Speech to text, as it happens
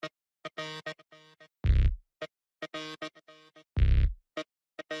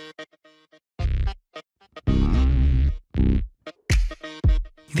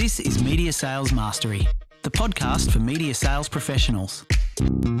This is Media Sales Mastery, the podcast for media sales professionals.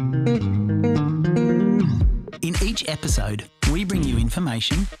 In each episode, we bring you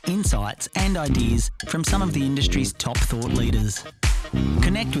information, insights, and ideas from some of the industry's top thought leaders.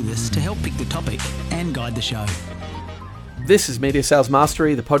 Connect with us to help pick the topic and guide the show. This is Media Sales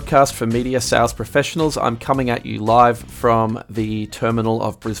Mastery, the podcast for media sales professionals. I'm coming at you live from the terminal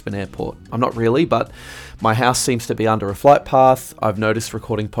of Brisbane Airport. I'm not really, but my house seems to be under a flight path. I've noticed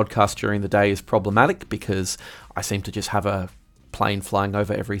recording podcasts during the day is problematic because I seem to just have a plane flying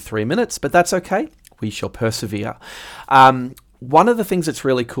over every 3 minutes, but that's okay. We shall persevere. One of the things that's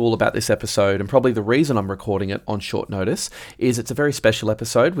really cool about this episode, and probably the reason I'm recording it on short notice, is it's a very special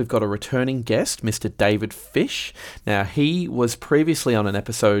episode. We've got a returning guest, Mr. David Fish. Now, he was previously on an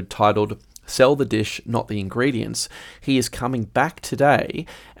episode titled Sell the Dish, Not the Ingredients. He is coming back today,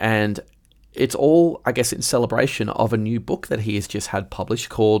 and it's all, I guess, in celebration of a new book that he has just had published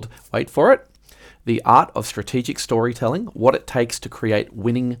called, wait for it, The Art of Strategic Storytelling, What It Takes to Create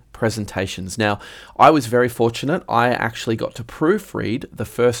Winning Presentations. Now, I was very fortunate. I actually got to proofread the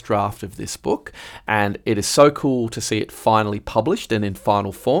first draft of this book, and it is so cool to see it finally published and in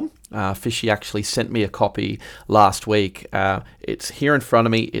final form. Fishy actually sent me a copy last week. It's here in front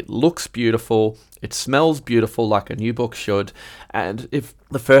of me. It looks beautiful. It smells beautiful like a new book should. And if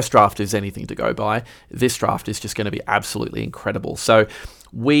the first draft is anything to go by, this draft is just going to be absolutely incredible. So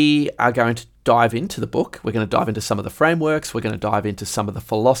we are going to dive into the book. We're going to dive into some of the frameworks. We're going to dive into some of the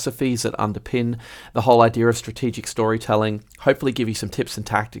philosophies that underpin the whole idea of strategic storytelling. Hopefully give you some tips and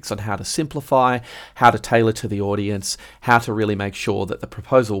tactics on how to simplify, how to tailor to the audience, how to really make sure that the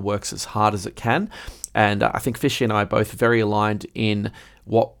proposal works as hard as it can. And I think Fishy and I are both very aligned in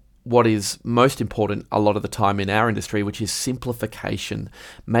what is most important a lot of the time in our industry, which is simplification,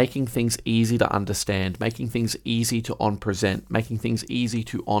 making things easy to understand, making things easy to on-present, making things easy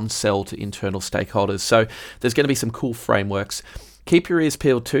to on-sell to internal stakeholders. So there's going to be some cool frameworks. Keep your ears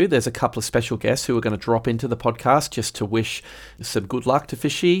peeled too. There's a couple of special guests who are going to drop into the podcast just to wish some good luck to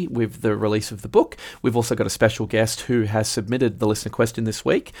Fishy with the release of the book. We've also got a special guest who has submitted the listener question this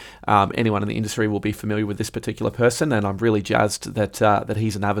week. Anyone in the industry will be familiar with this particular person, and I'm really jazzed that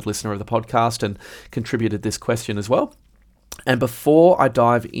he's an avid listener of the podcast and contributed this question as well. And before I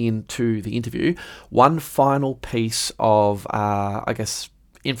dive into the interview, one final piece of,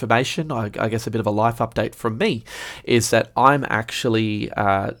 information, I guess a bit of a life update from me, is that I'm actually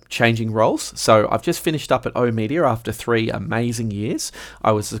changing roles. So I've just finished up at oOh!media after 3 amazing years.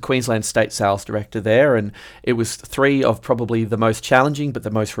 I was the Queensland State Sales Director there, and it was 3 of probably the most challenging but the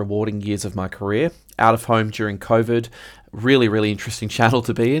most rewarding years of my career. Out of home during COVID, really, really interesting channel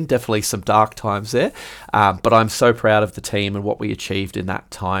to be in. Definitely some dark times there. But I'm so proud of the team and what we achieved in that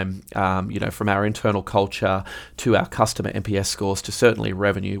time, from our internal culture to our customer NPS scores to certainly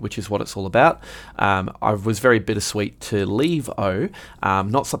revenue, which is what it's all about. I was very bittersweet to leave oOh!,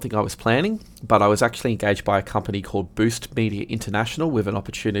 not something I was planning, but I was actually engaged by a company called Boost Media International with an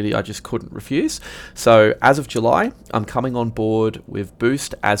opportunity I just couldn't refuse. So as of July, I'm coming on board with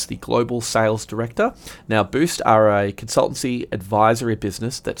Boost as the Global Sales Director. Now, Boost are a consultancy advisory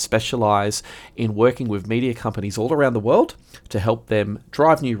business that specialize in working with media companies all around the world to help them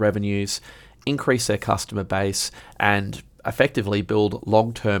drive new revenues, increase their customer base, and effectively build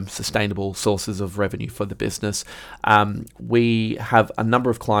long-term sustainable sources of revenue for the business. We have a number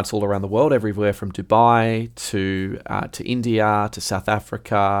of clients all around the world, everywhere from Dubai to India, to South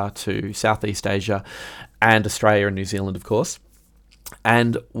Africa, to Southeast Asia, and Australia and New Zealand, of course.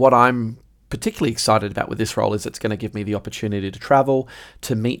 And what I'm particularly excited about with this role is it's going to give me the opportunity to travel,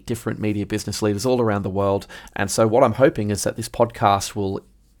 to meet different media business leaders all around the world. And so what I'm hoping is that this podcast will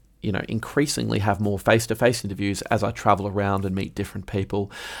increasingly have more face-to-face interviews as I travel around and meet different people.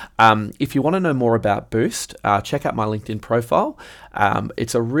 If you want to know more about Boost, check out my LinkedIn profile.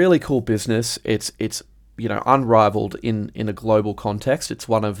 It's a really cool business. It's unrivaled in a global context. It's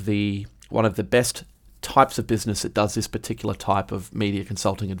one of the best types of business that does this particular type of media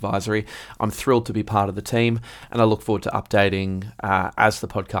consulting advisory. I'm thrilled to be part of the team, and I look forward to updating as the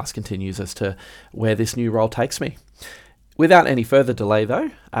podcast continues as to where this new role takes me. Without any further delay though,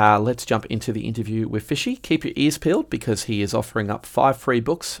 let's jump into the interview with Fishy. Keep your ears peeled because he is offering up 5 free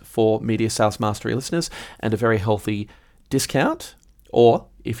books for Media Sales Mastery listeners and a very healthy discount, or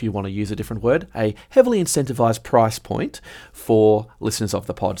if you want to use a different word, a heavily incentivized price point for listeners of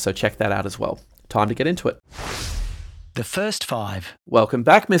the pod. So check that out as well. Time to get into it. The first 5. Welcome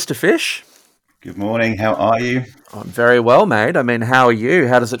back, Mr. Fish. Good morning. How are you? I'm very well, mate. I mean, how are you?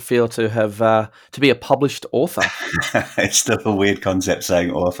 How does it feel to have to be a published author? It's still a weird concept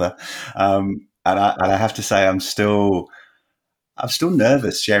saying author, and I have to say I'm still I'm still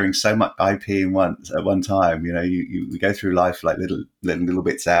nervous sharing so much IP at one time. You know, we go through life like little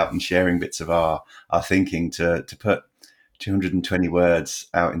bits out and sharing bits of our thinking to put 220 words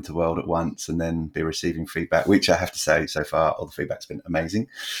out into the world at once and then be receiving feedback, which I have to say so far, all the feedback's been amazing.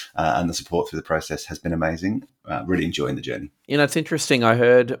 And the support through the process has been amazing. Really enjoying the journey. You know, it's interesting. I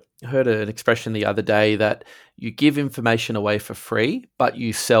heard an expression the other day that you give information away for free, but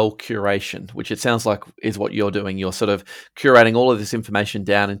you sell curation, which it sounds like is what you're doing. You're sort of curating all of this information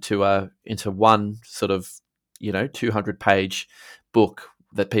down into one sort of, 200-page book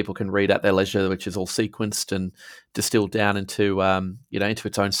that people can read at their leisure, which is all sequenced and distilled down into, into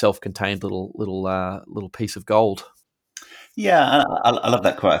its own self-contained little piece of gold. Yeah, I love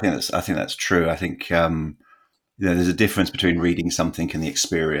that quote. I think that's true. I think there's a difference between reading something and the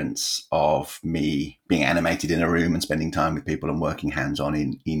experience of me being animated in a room and spending time with people and working hands-on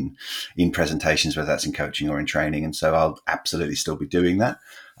in presentations, whether that's in coaching or in training. And so I'll absolutely still be doing that.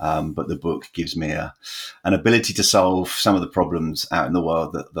 But the book gives me an ability to solve some of the problems out in the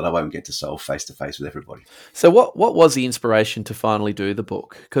world that I won't get to solve face-to-face with everybody. So what was the inspiration to finally do the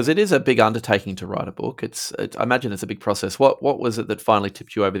book? Because it is a big undertaking to write a book. I imagine it's a big process. What was it that finally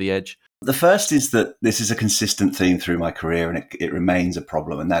tipped you over the edge? The first is that this is a consistent theme through my career, and it remains a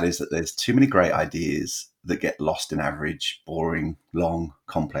problem, and that is that there's too many great ideas that get lost in average, boring, long,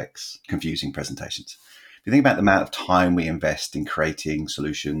 complex, confusing presentations. If you think about the amount of time we invest in creating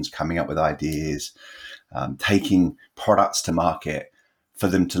solutions, coming up with ideas, taking products to market, for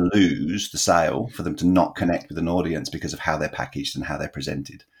them to lose the sale, for them to not connect with an audience because of how they're packaged and how they're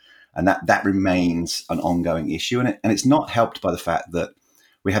presented. And that remains an ongoing issue. And it's not helped by the fact that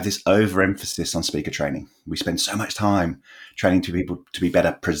we have this overemphasis on speaker training. We spend so much time training people to be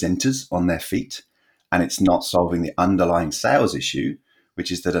better presenters on their feet, and it's not solving the underlying sales issue,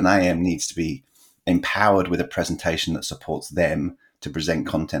 which is that an AM needs to be empowered with a presentation that supports them to present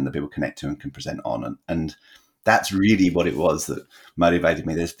content that people connect to and can present on. And that's really what it was that motivated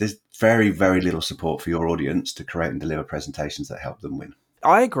me. There's very, very little support for your audience to create and deliver presentations that help them win.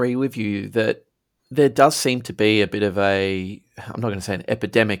 I agree with you that there does seem to be a bit of I'm not going to say an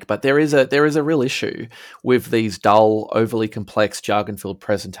epidemic, but there is a real issue with these dull, overly complex, jargon-filled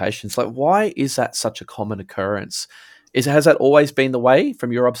presentations. Like, why is that such a common occurrence? Has that always been the way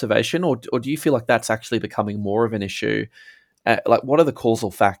from your observation, or do you feel like that's actually becoming more of an issue? Like, what are the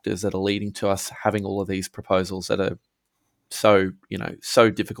causal factors that are leading to us having all of these proposals that are so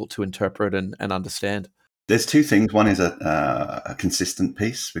difficult to interpret and understand? There's two things. One is a consistent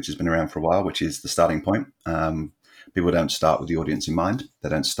piece, which has been around for a while, which is the starting point. People don't start with the audience in mind. They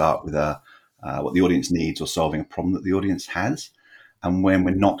don't start with what the audience needs or solving a problem that the audience has. And when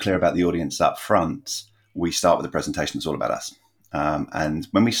we're not clear about the audience up front, we start with a presentation that's all about us. And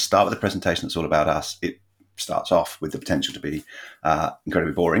when we start with a presentation that's all about us, it starts off with the potential to be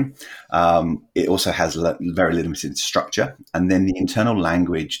incredibly boring. It also has very limited structure. And then the internal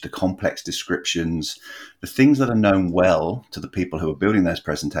language, the complex descriptions, the things that are known well to the people who are building those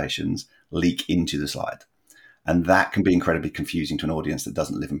presentations leak into the slide. And that can be incredibly confusing to an audience that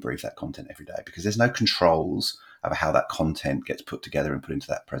doesn't live and breathe that content every day, because there's no controls over how that content gets put together and put into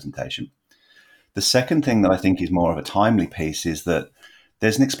that presentation. The second thing that I think is more of a timely piece is that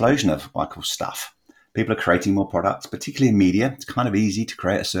there's an explosion of what I call stuff. People are creating more products, particularly in media. It's kind of easy to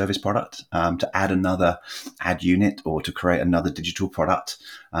create a service product, to add another ad unit, or to create another digital product,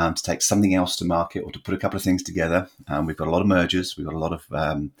 to take something else to market, or to put a couple of things together. We've got a lot of mergers. We've got a lot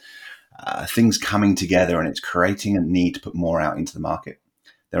of things coming together, and it's creating a need to put more out into the market.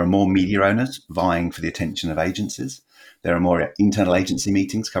 There are more media owners vying for the attention of agencies. There are more internal agency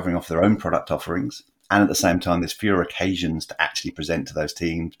meetings covering off their own product offerings. And at the same time, there's fewer occasions to actually present to those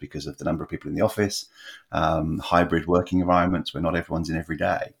teams because of the number of people in the office, hybrid working environments where not everyone's in every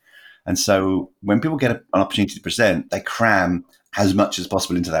day. And so when people get an opportunity to present, they cram as much as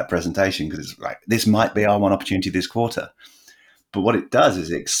possible into that presentation because it's like, this might be our one opportunity this quarter. But what it does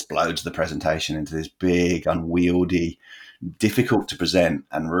is it explodes the presentation into this big, unwieldy, difficult to present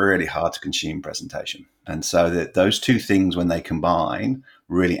and really hard to consume presentation. And so those two things, when they combine,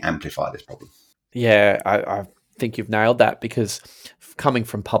 really amplify this problem. Yeah, I think you've nailed that, because coming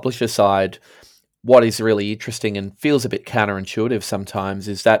from publisher side, what is really interesting and feels a bit counterintuitive sometimes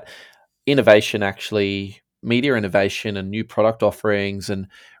is that media innovation and new product offerings and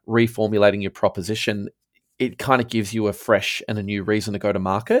reformulating your proposition, it kind of gives you a fresh and a new reason to go to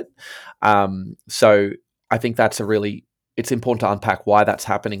market. So I think it's important to unpack why that's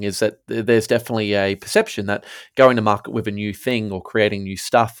happening, is that there's definitely a perception that going to market with a new thing or creating new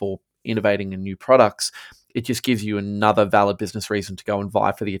stuff or innovating in new products, it just gives you another valid business reason to go and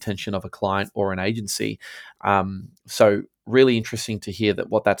vie for the attention of a client or an agency. So really interesting to hear that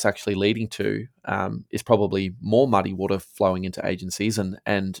what that's actually leading to is probably more muddy water flowing into agencies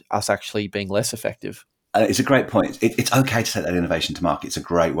and us actually being less effective. It's a great point. It's okay to take that innovation to market. It's a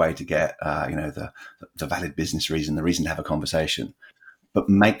great way to get, the valid business reason, the reason to have a conversation. But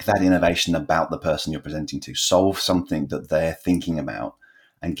make that innovation about the person you're presenting to. Solve something that they're thinking about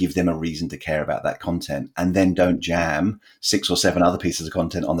and give them a reason to care about that content. And then don't jam 6 or 7 other pieces of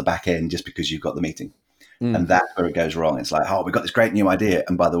content on the back end just because you've got the meeting. And that's where it goes wrong. It's like, oh, we've got this great new idea.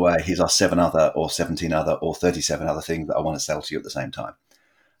 And by the way, here's our 7 other or 17 other or 37 other things that I want to sell to you at the same time.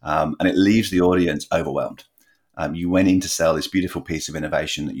 And it leaves the audience overwhelmed. You went in to sell this beautiful piece of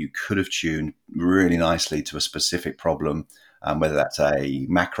innovation that you could have tuned really nicely to a specific problem, whether that's a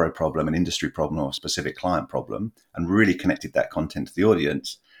macro problem, an industry problem, or a specific client problem, and really connected that content to the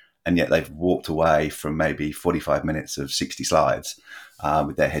audience. And yet they've walked away from maybe 45 minutes of 60 slides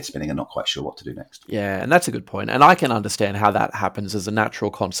with their head spinning and not quite sure what to do next. Yeah, and that's a good point. And I can understand how that happens as a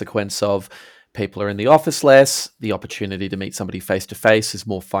natural consequence of people are in the office less, the opportunity to meet somebody face-to-face is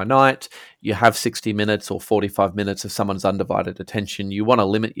more finite. You have 60 minutes or 45 minutes of someone's undivided attention. You want to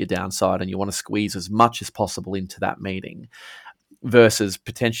limit your downside and you want to squeeze as much as possible into that meeting versus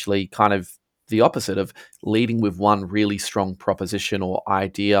potentially kind of the opposite of leading with one really strong proposition or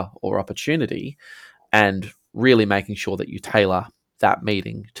idea or opportunity and really making sure that you tailor that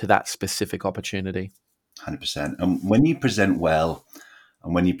meeting to that specific opportunity. 100%. And when you present well,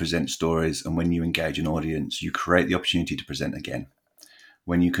 and when you present stories and when you engage an audience, you create the opportunity to present again.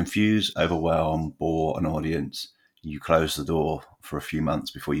 When you confuse, overwhelm, bore an audience, you close the door for a few months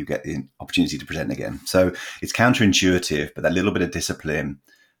before you get the opportunity to present again. So it's counterintuitive, but that little bit of discipline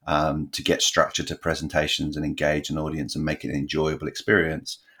to get structure to presentations and engage an audience and make it an enjoyable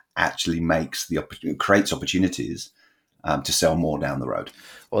experience actually creates opportunities to sell more down the road.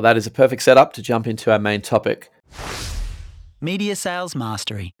 Well, that is a perfect setup to jump into our main topic. Media Sales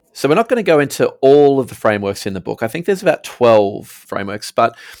Mastery. So we're not going to go into all of the frameworks in the book. I think there's about 12 frameworks,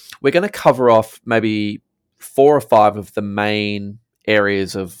 but we're going to cover off maybe 4 or 5 of the main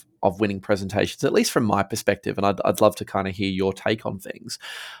areas of winning presentations, at least from my perspective. And I'd love to kind of hear your take on things.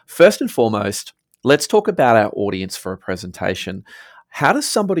 First and foremost, let's talk about our audience for a presentation. How does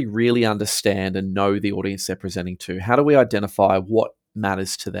somebody really understand and know the audience they're presenting to? How do we identify what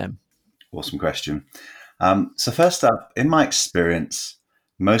matters to them? Awesome question. So first up, in my experience,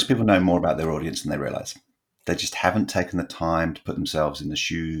 most people know more about their audience than they realize. They just haven't taken the time to put themselves in the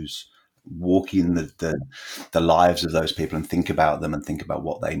shoes, walk in the lives of those people and think about them and think about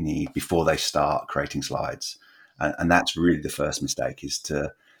what they need before they start creating slides. And that's really the first mistake, is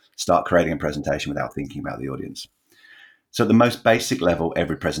to start creating a presentation without thinking about the audience. So at the most basic level,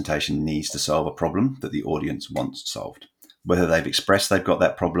 every presentation needs to solve a problem that the audience wants solved. Whether they've expressed they've got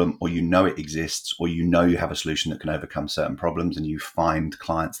that problem, or you know it exists, or you know you have a solution that can overcome certain problems, and you find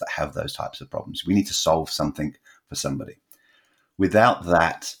clients that have those types of problems. We need to solve something for somebody. Without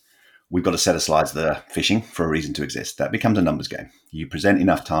that, we've got a set of slides that are fishing for a reason to exist. That becomes a numbers game. You present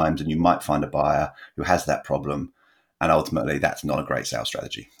enough times and you might find a buyer who has that problem. And ultimately, that's not a great sales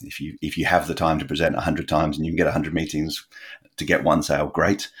strategy. If you have the time to present 100 times and you can get 100 meetings to get one sale,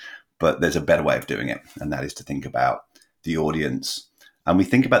 great. But there's a better way of doing it. And that is to think about the audience. And we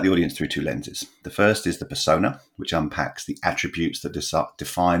think about the audience through 2 lenses. The first is the persona, which unpacks the attributes that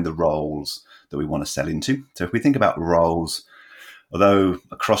define the roles that we want to sell into. So if we think about roles, although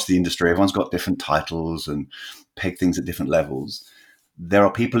across the industry, everyone's got different titles and peg things at different levels, there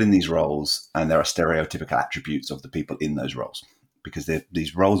are people in these roles and there are stereotypical attributes of the people in those roles, because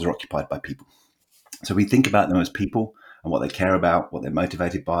these roles are occupied by people. So we think about them as people and what they care about, what they're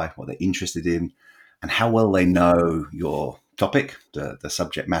motivated by, what they're interested in, and how well they know your topic, the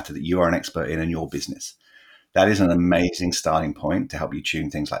subject matter that you are an expert in, and your business. That is an amazing starting point to help you tune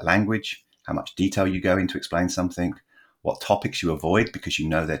things like language, how much detail you go in to explain something, what topics you avoid because you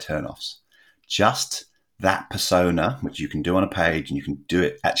know they're turnoffs. Just that persona, which you can do on a page and you can do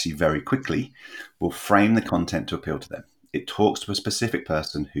it actually very quickly, will frame the content to appeal to them. It talks to a specific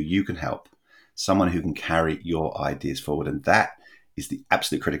person who you can help, someone who can carry your ideas forward. And that is the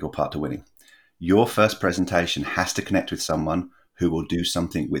absolute critical part to winning. Your first presentation has to connect with someone who will do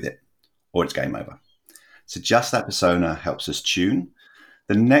something with it, or it's game over. So just that persona helps us tune.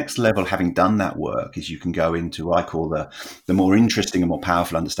 The next level, having done that work, is you can go into what I call the more interesting and more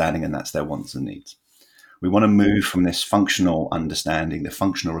powerful understanding, and that's their wants and needs. We want to move from this functional understanding, the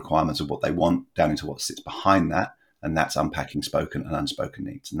functional requirements of what they want, down into what sits behind that, and that's unpacking spoken and unspoken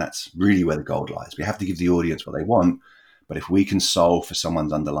needs. And that's really where the gold lies. We have to give the audience what they want, but if we can solve for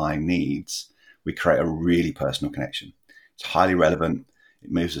someone's underlying needs, we create a really personal connection. It's highly relevant.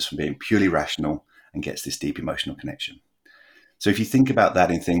 It moves us from being purely rational and gets this deep emotional connection. So if you think about that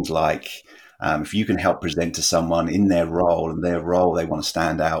in things like, if you can help present to someone in their role, and their role, they want to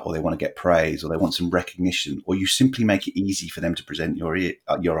stand out, or they want to get praise, or they want some recognition, or you simply make it easy for them to present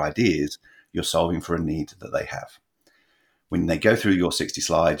your ideas, you're solving for a need that they have. When they go through your 60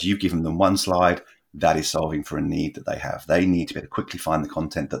 slides, you've given them one slide, that is solving for a need that they have. They need to be able to quickly find the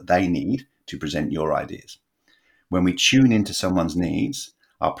content that they need to present your ideas. When we tune into someone's needs,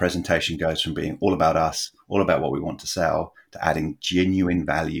 our presentation goes from being all about us, all about what we want to sell, to adding genuine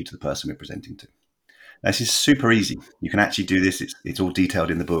value to the person we're presenting to. This is super easy. You can actually do this. It's all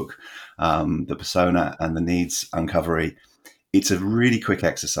detailed in the book, the persona and the needs uncovery. It's a really quick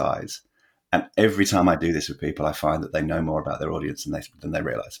exercise. And every time I do this with people, I find that they know more about their audience than they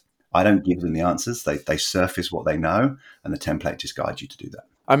realize. I don't give them the answers. They surface what they know, and the template just guides you to do that.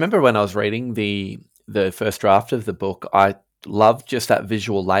 I remember when I was reading the first draft of the book, I loved just that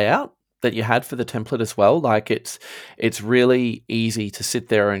visual layout that you had for the template as well. Like it's really easy to sit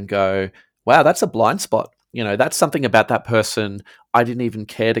there and go, wow, that's a blind spot. You know, that's something about that person I didn't even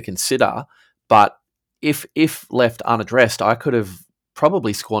care to consider. But if left unaddressed, I could have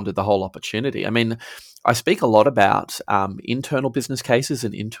probably squandered the whole opportunity. I mean, I speak a lot about internal business cases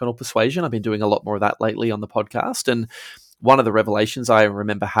and internal persuasion. I've been doing a lot more of that lately on the podcast. And one of the revelations I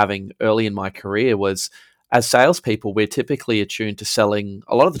remember having early in my career was, as salespeople, we're typically attuned to selling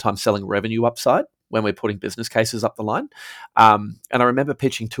revenue upside when we're putting business cases up the line. And I remember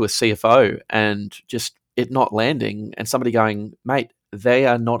pitching to a CFO and just it not landing, and somebody going, mate, they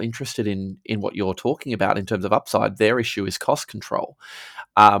are not interested in what you're talking about in terms of upside. Their issue is cost control.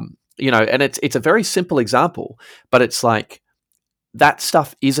 And it's a very simple example, but it's like that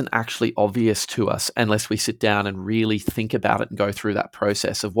stuff isn't actually obvious to us unless we sit down and really think about it and go through that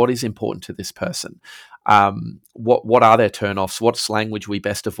process of what is important to this person. What are their turnoffs? What's language we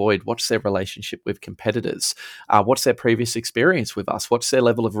best avoid? What's their relationship with competitors? What's their previous experience with us? What's their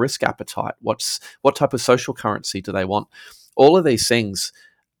level of risk appetite? What type of social currency do they want? All of these things,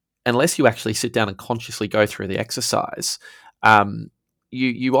 unless you actually sit down and consciously go through the exercise,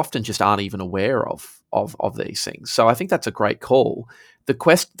 you often just aren't even aware of these things. So I think that's a great call. The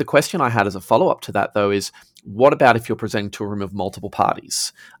question I had as a follow-up to that, though, is what about if you're presenting to a room of multiple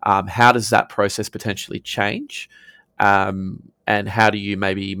parties? How does that process potentially change? And how do you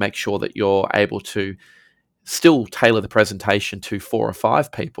maybe make sure that you're able to still tailor the presentation to 4 or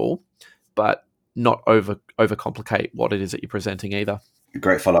 5 people, but not overcomplicate what it is that you're presenting either?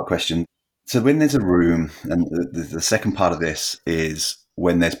 Great follow-up question. So when there's a room, and the second part of this is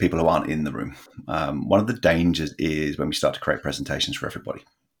when there's people who aren't in the room. One of the dangers is when we start to create presentations for everybody.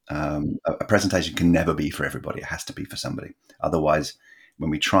 A presentation can never be for everybody. It has to be for somebody. Otherwise, when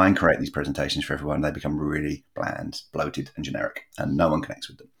we try and create these presentations for everyone, they become really bland, bloated, and generic, and no one connects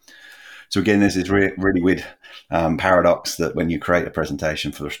with them. So again, there's this really weird paradox that when you create a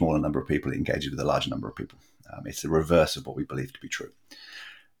presentation for a smaller number of people, it engages with a larger number of people. It's the reverse of what we believe to be true.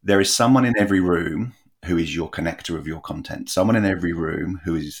 There is someone in every room who is your connector of your content. Someone in every room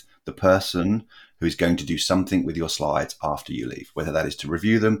who is the person who is going to do something with your slides after you leave, whether that is to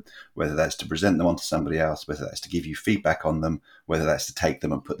review them, whether that's to present them onto somebody else, whether that's to give you feedback on them, whether that's to take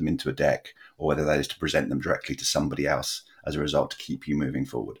them and put them into a deck, or whether that is to present them directly to somebody else as a result to keep you moving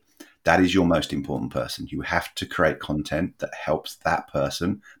forward. That is your most important person. You have to create content that helps that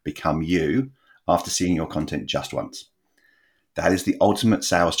person become you after seeing your content just once. That is the ultimate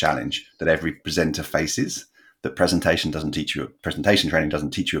sales challenge that every presenter faces, that presentation training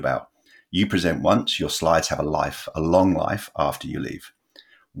doesn't teach you about. You present once, your slides have a long life after you leave.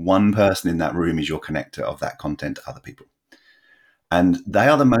 One person in that room is your connector of that content to other people. And they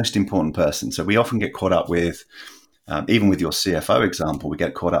are the most important person. So we often get caught up with, even with your CFO example, we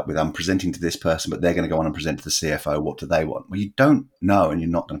get caught up with, I'm presenting to this person, but they're going to go on and present to the CFO. What do they want? Well, you don't know, and you're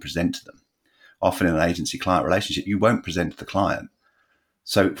not going to present to them. Often in an agency-client relationship, you won't present to the client.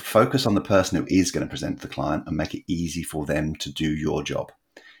 So focus on the person who is going to present to the client and make it easy for them to do your job.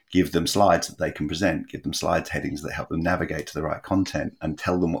 Give them slides that they can present. Give them slides headings that help them navigate to the right content and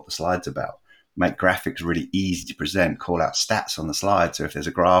tell them what the slide's about. Make graphics really easy to present. Call out stats on the slide. So if there's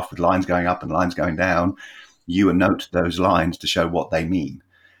a graph with lines going up and lines going down, you note those lines to show what they mean.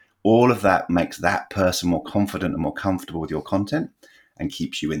 All of that makes that person more confident and more comfortable with your content and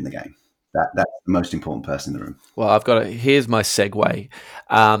keeps you in the game. That's the most important person in the room. Well, here's my segue.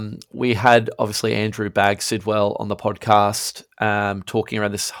 We had obviously Andrew Bagg-Sidwell on the podcast talking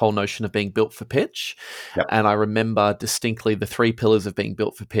around this whole notion of being built for pitch. Yep. And I remember distinctly the 3 pillars of being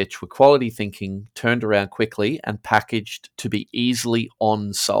built for pitch were quality thinking, turned around quickly, and packaged to be easily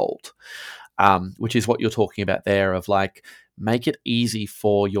on-sold, which is what you're talking about there of like, make it easy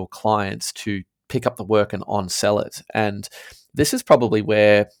for your clients to pick up the work and on-sell it. And This is probably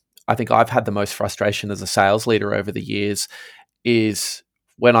where I think I've had the most frustration as a sales leader over the years, is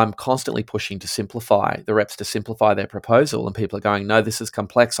when I'm constantly pushing to simplify, the reps to simplify their proposal, and people are going, no, this is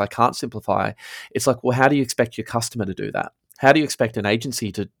complex, I can't simplify. It's like, well, how do you expect your customer to do that? How do you expect an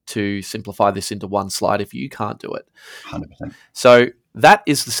agency to simplify this into one slide if you can't do it? 100%. So that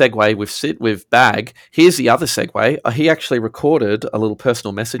is the segue with Bag. Here's the other segue. He actually recorded a little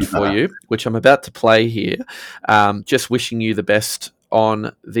personal message for you, which I'm about to play here, just wishing you the best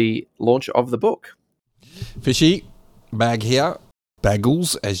on the launch of the book. Fishy, Bag here.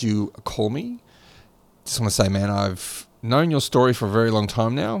 Baggles, as you call me. Just want to say, man, I've known your story for a very long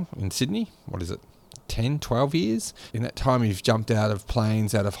time now in Sydney. What is it? 10, 12 years. In that time, you've jumped out of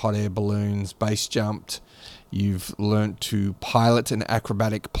planes, out of hot air balloons, base jumped. You've learnt to pilot an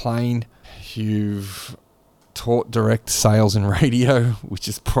acrobatic plane. You've taught direct sales and radio, which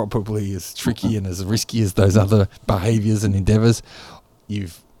is probably as tricky and as risky as those other behaviours and endeavours.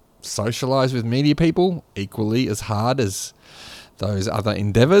 You've socialised with media people equally as hard as those other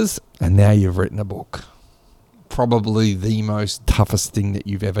endeavours. And now you've written a book. Probably the most toughest thing that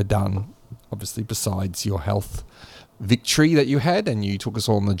you've ever done, obviously besides your health victory that you had, and you took us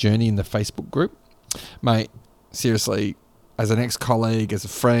all on the journey in the Facebook group. Mate, seriously, as an ex-colleague, as a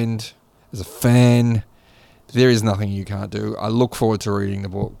friend, as a fan, there is nothing you can't do. I look forward to reading the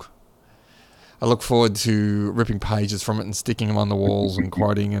book. I look forward to ripping pages from it and sticking them on the walls and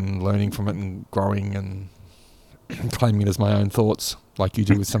quoting and learning from it and growing and claiming it as my own thoughts, like you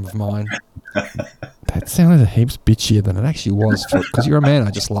do with some of mine. That sounded heaps bitchier than it actually was, because you're a man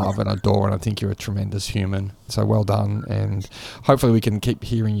I just love and adore, and I think you're a tremendous human. So well done, and hopefully we can keep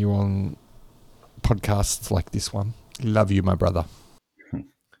hearing you on podcasts like this one. Love you, my brother.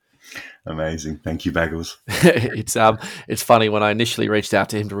 Amazing. Thank you, Baggles. It's funny, when I initially reached out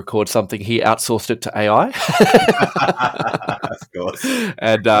to him to record something, he outsourced it to AI. Of course.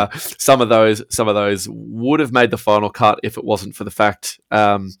 And some of those would have made the final cut if it wasn't for the fact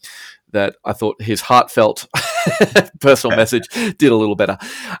that I thought his heartfelt personal message did a little better.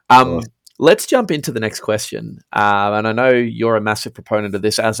 Let's jump into the next question. And I know you're a massive proponent of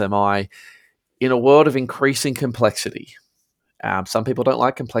this, as am I. In a world of increasing complexity, some people don't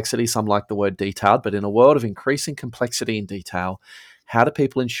like complexity, some like the word detailed, but in a world of increasing complexity and detail, how do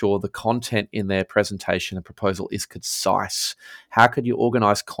people ensure the content in their presentation and proposal is concise? How could you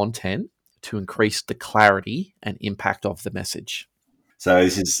organize content to increase the clarity and impact of the message? So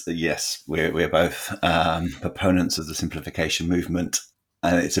this is, yes, we're both proponents of the simplification movement,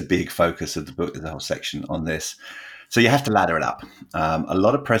 and it's a big focus of the book. There's a whole section on this. So you have to ladder it up. A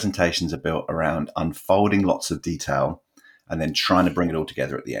lot of presentations are built around unfolding lots of detail and then trying to bring it all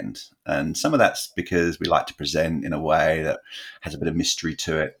together at the end. And some of that's because we like to present in a way that has a bit of mystery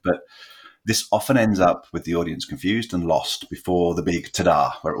to it. But this often ends up with the audience confused and lost before the big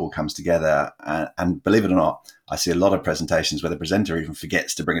ta-da, where it all comes together. And believe it or not, I see a lot of presentations where the presenter even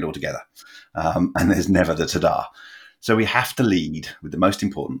forgets to bring it all together. And there's never the ta-da. So we have to lead with the most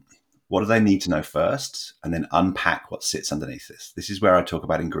important. What do they need to know first? And then unpack what sits underneath this. This is where I talk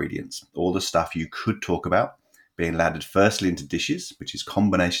about ingredients. All the stuff you could talk about being laddered firstly into dishes, which is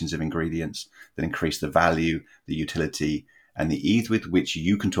combinations of ingredients that increase the value, the utility, and the ease with which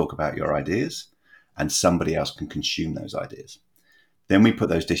you can talk about your ideas and somebody else can consume those ideas. Then we put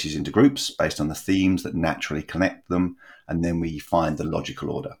those dishes into groups based on the themes that naturally connect them, and then we find the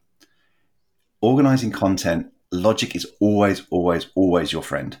logical order. Organizing content, logic is always, always, always your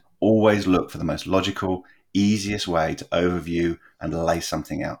friend. Always look for the most logical, easiest way to overview and lay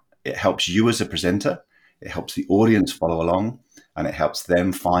something out. It helps you as a presenter, it helps the audience follow along, and it helps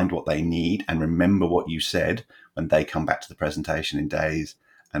them find what they need and remember what you said when they come back to the presentation in days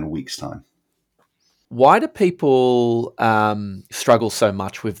and weeks' time. Why do people struggle so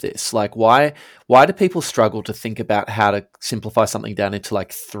much with this? Like, why do people struggle to think about how to simplify something down into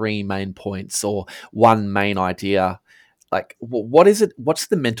like 3 main points or one main idea? Like, what is it? What's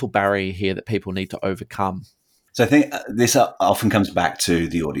the mental barrier here that people need to overcome? So I think this often comes back to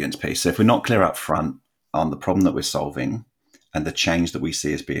the audience piece. So if we're not clear up front on the problem that we're solving and the change that we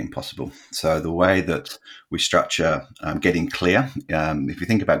see as being possible. So the way that we structure getting clear, if you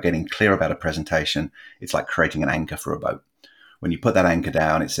think about getting clear about a presentation, it's like creating an anchor for a boat. When you put that anchor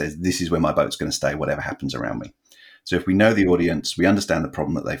down, it says, this is where my boat's going to stay, whatever happens around me. So if we know the audience, we understand the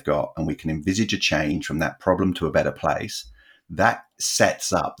problem that they've got, and we can envisage a change from that problem to a better place, that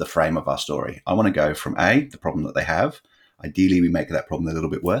sets up the frame of our story. I want to go from A, the problem that they have. Ideally, we make that problem a little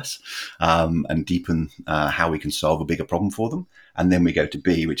bit worse and deepen how we can solve a bigger problem for them. And then we go to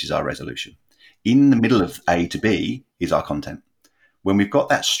B, which is our resolution. In the middle of A to B is our content. When we've got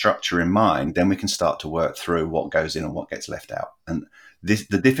that structure in mind, then we can start to work through what goes in and what gets left out. And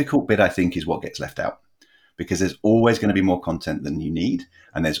the difficult bit, I think, is what gets left out, because there's always going to be more content than you need.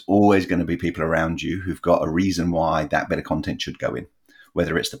 And there's always going to be people around you who've got a reason why that bit of content should go in,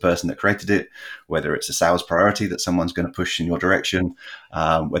 whether it's the person that created it, whether it's a sales priority that someone's going to push in your direction,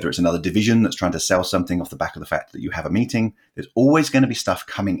 whether it's another division that's trying to sell something off the back of the fact that you have a meeting. There's always going to be stuff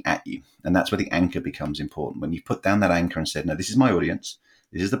coming at you. And that's where the anchor becomes important. When you put down that anchor and said, no, this is my audience.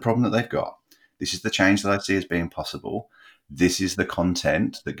 This is the problem that they've got. This is the change that I see as being possible. This is the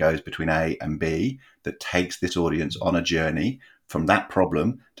content that goes between A and B that takes this audience on a journey from that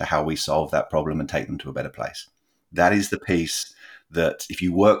problem to how we solve that problem and take them to a better place. That is the piece that if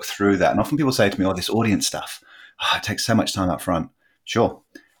you work through that, and often people say to me, this audience stuff, it takes so much time up front. Sure.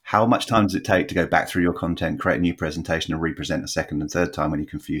 How much time does it take to go back through your content, create a new presentation and represent a second and third time when you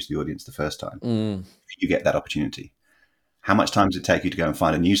confused the audience the first time? You get that opportunity. How much time does it take you to go and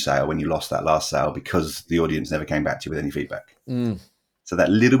find a new sale when you lost that last sale because the audience never came back to you with any feedback? So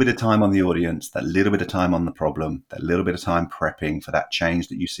that little bit of time on the audience, that little bit of time on the problem, that little bit of time prepping for that change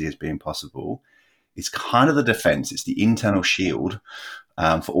that you see as being possible, it's kind of the defense. It's the internal shield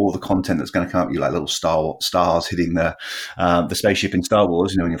for all the content that's going to come at you like little stars hitting the spaceship in Star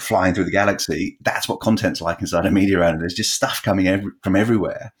Wars. When you're flying through the galaxy, that's what content's like inside a media owner. There's just stuff coming from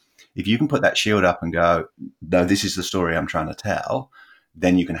everywhere. If you can put that shield up and go, no, this is the story I'm trying to tell,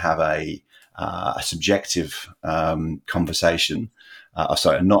 then you can have a subjective conversation.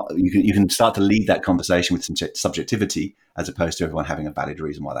 You can start to lead that conversation with some subjectivity as opposed to everyone having a valid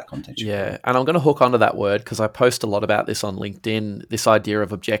reason why that content should and I'm going to hook onto that word because I post a lot about this on LinkedIn, this idea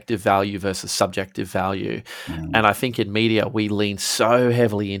of objective value versus subjective value. And I think in media, we lean so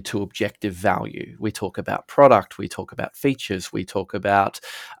heavily into objective value. We talk about product, we talk about features, we talk about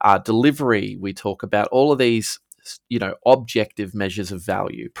delivery, we talk about all of these objective measures of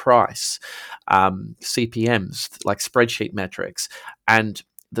value, price, CPMs, like spreadsheet metrics. And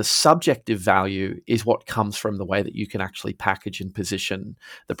the subjective value is what comes from the way that you can actually package and position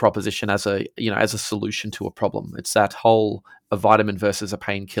the proposition as a solution to a problem. It's that whole a vitamin versus a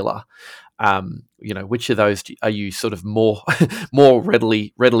painkiller. Which of those are you sort of more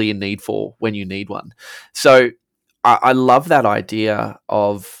readily in need for when you need one? So I love that idea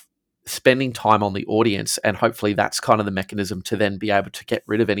of spending time on the audience, and hopefully that's kind of the mechanism to then be able to get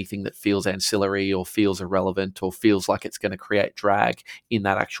rid of anything that feels ancillary or feels irrelevant or feels like it's going to create drag in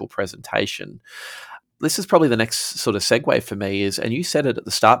that actual presentation. This is probably the next sort of segue for me is, and you said it at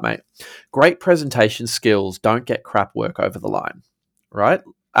the start, mate, great presentation skills don't get crap work over the line, right?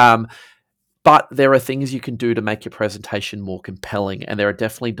 But there are things you can do to make your presentation more compelling, and there are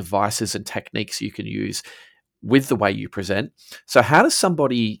definitely devices and techniques you can use with the way you present. So how does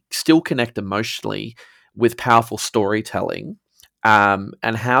somebody still connect emotionally with powerful storytelling? And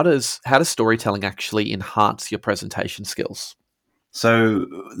how does storytelling actually enhance your presentation skills? So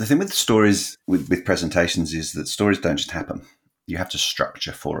the thing with stories, with presentations, is that stories don't just happen. You have to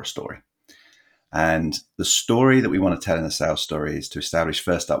structure for a story. And the story that we want to tell in a sales story is to establish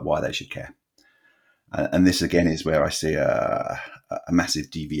first up why they should care. And this, again, is where I see a massive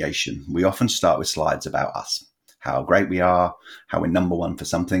deviation. We often start with slides about us, how great we are, how we're number one for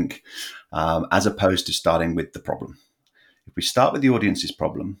something, as opposed to starting with the problem. If we start with the audience's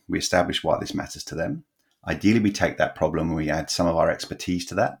problem, we establish why this matters to them. Ideally, we take that problem and we add some of our expertise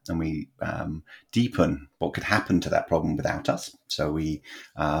to that, and we deepen what could happen to that problem without us. So we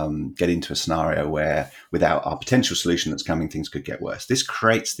get into a scenario where without our potential solution that's coming, things could get worse. This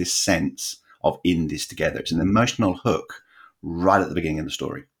creates this sense of in this together. It's an emotional hook right at the beginning of the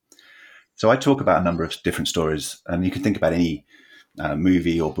story. So I talk about a number of different stories, and you can think about any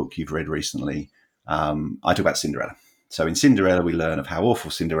movie or book you've read recently. I talk about Cinderella. So in Cinderella, we learn of how awful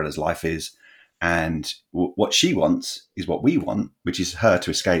Cinderella's life is, and what she wants is what we want, which is her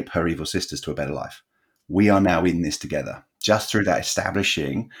to escape her evil sisters to a better life. We are now in this together, just through that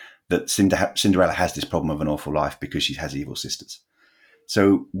establishing that Cinderella has this problem of an awful life because she has evil sisters.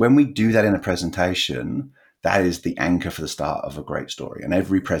 So when we do that in a presentation, that is the anchor for the start of a great story. And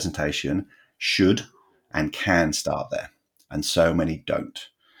every presentation should and can start there. And so many don't.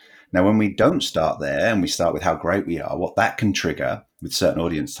 Now, when we don't start there and we start with how great we are, what that can trigger with certain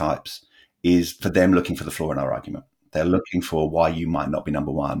audience types is for them looking for the flaw in our argument. They're looking for why you might not be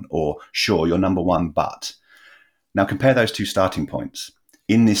number one, or sure, you're number one, but. Now compare those two starting points.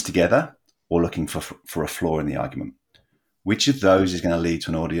 In this together, or looking for a flaw in the argument. Which of those is going to lead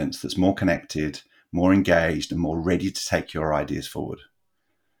to an audience that's more connected, more engaged, and more ready to take your ideas forward?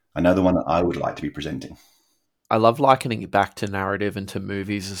 I know the one that I would like to be presenting. I love likening it back to narrative and to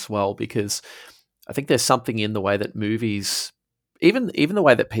movies as well, because I think there's something in the way that movies even the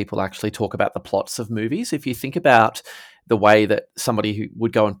way that people actually talk about the plots of movies. If you think about the way that somebody who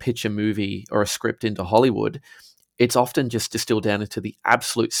would go and pitch a movie or a script into Hollywood, it's often just distilled down into the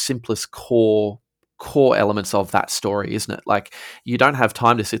absolute simplest core elements of that story, isn't it? Like, you don't have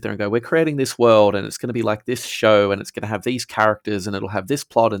time to sit there and go, we're creating this world and it's going to be like this show and it's going to have these characters and it'll have this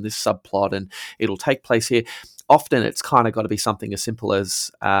plot and this subplot and it'll take place here. Often it's kind of got to be something as simple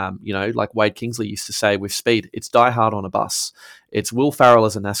as, like Wade Kingsley used to say with Speed, it's Die Hard on a bus. It's Will Ferrell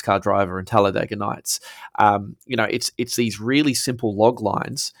as a NASCAR driver in Talladega Nights. It's these really simple log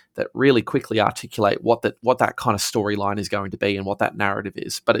lines that really quickly articulate what that kind of storyline is going to be and what that narrative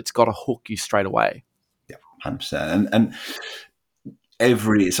is, but it's got to hook you straight away. 100%. And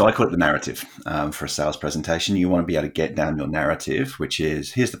so I call it the narrative for a sales presentation. You want to be able to get down your narrative, which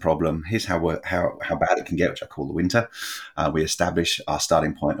is, here's the problem, here's how bad it can get, which I call the winter. We establish our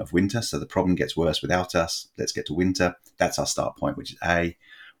starting point of winter. So the problem gets worse without us. Let's get to winter. That's our start point, which is A.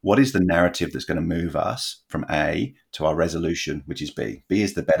 What is the narrative that's going to move us from A to our resolution, which is B? B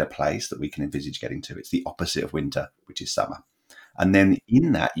is the better place that we can envisage getting to. It's the opposite of winter, which is summer. And then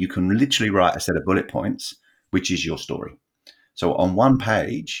in that, you can literally write a set of bullet points, which is your story. So on one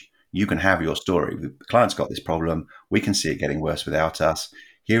page, you can have your story. The client's got this problem. We can see it getting worse without us.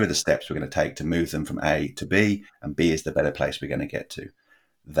 Here are the steps we're going to take to move them from A to B, and B is the better place we're going to get to.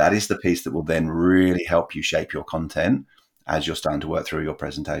 That is the piece that will then really help you shape your content as you're starting to work through your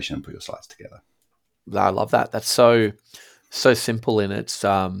presentation and put your slides together. I love that. That's so simple in its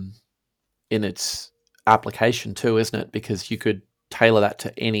application too, isn't it? Because you could tailor that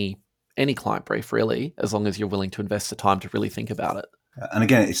to any client brief, really, as long as you're willing to invest the time to really think about it. And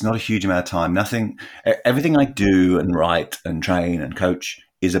again, it's not a huge amount of time. Everything I do and write and train and coach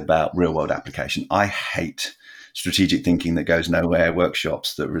is about real world application. I hate strategic thinking that goes nowhere,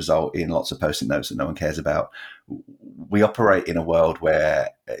 workshops that result in lots of post-it notes that no one cares about. We operate in a world where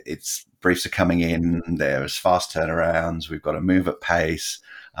briefs are coming in, there's fast turnarounds, we've got to move at pace,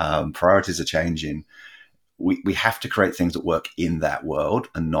 priorities are changing. We have to create things that work in that world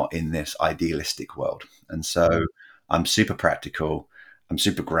and not in this idealistic world. And so I'm super practical. I'm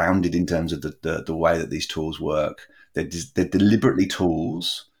super grounded in terms of the way that these tools work. They're deliberately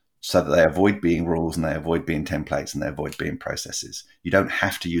tools so that they avoid being rules and they avoid being templates and they avoid being processes. You don't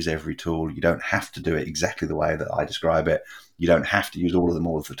have to use every tool. You don't have to do it exactly the way that I describe it. You don't have to use all of them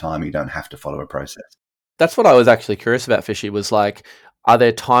all of the time. You don't have to follow a process. That's what I was actually curious about, Fishy, was like, are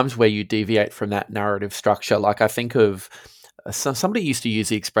there times where you deviate from that narrative structure? Like, I think of somebody used to use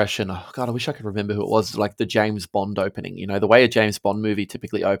the expression, oh God, I wish I could remember who it was, like the James Bond opening. You know, the way a James Bond movie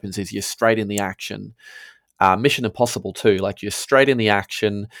typically opens is you're straight in the action. Mission Impossible too, like you're straight in the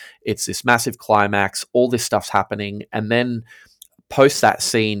action. It's this massive climax, all this stuff's happening. And then post that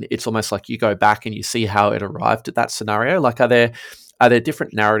scene, it's almost like you go back and you see how it arrived at that scenario. Like, are there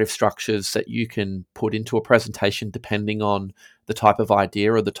different narrative structures that you can put into a presentation depending on the type of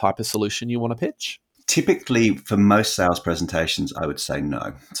idea or the type of solution you want to pitch? Typically, for most sales presentations, I would say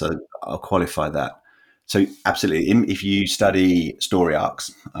no. So I'll qualify that. So absolutely, if you study story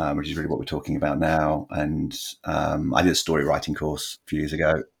arcs, which is really what we're talking about now, and I did a story writing course a few years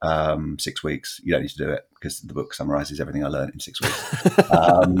ago, 6 weeks. You don't need to do it because the book summarizes everything I learned in 6 weeks.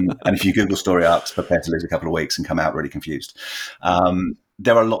 And if you Google story arcs, prepare to lose a couple of weeks and come out really confused.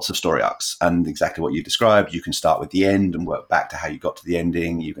 There are lots of story arcs, and exactly what you described. You can start with the end and work back to how you got to the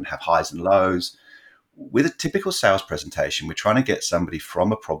ending. You can have highs and lows. With a typical sales presentation, we're trying to get somebody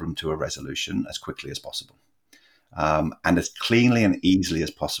from a problem to a resolution as quickly as possible, and as cleanly and easily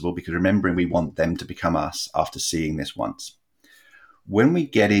as possible, because remembering we want them to become us after seeing this once. When we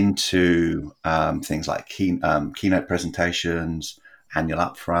get into things like keynote presentations, annual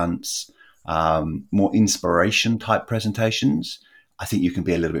upfronts, more inspiration type presentations, I think you can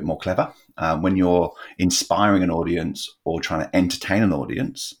be a little bit more clever. When you're inspiring an audience or trying to entertain an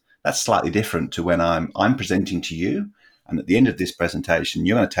audience, that's slightly different to when I'm presenting to you, and at the end of this presentation,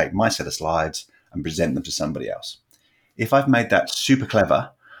 you're going to take my set of slides and present them to somebody else. If I've made that super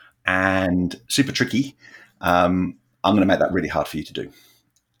clever and super tricky, I'm going to make that really hard for you to do.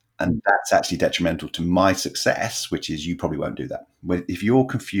 And that's actually detrimental to my success, which is you probably won't do that. If you're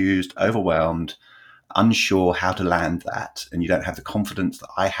confused, overwhelmed, unsure how to land that, and you don't have the confidence that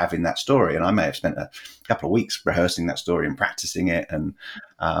I have in that story, and I may have spent a couple of weeks rehearsing that story and practicing it, and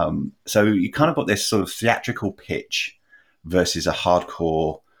so you kind of got this sort of theatrical pitch versus a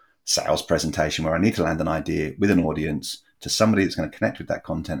hardcore sales presentation where I need to land an idea with an audience to somebody that's going to connect with that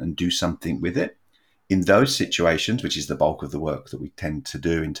content and do something with it. In those situations, which is the bulk of the work that we tend to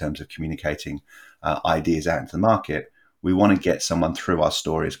do in terms of communicating ideas out into the market, We want to get someone through our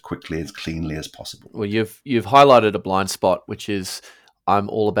story as quickly, as cleanly as possible. Well, you've highlighted a blind spot, which is I'm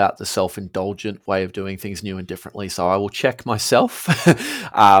all about the self-indulgent way of doing things new and differently. So I will check myself.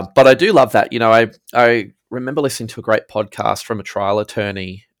 But I do love that. I remember listening to a great podcast from a trial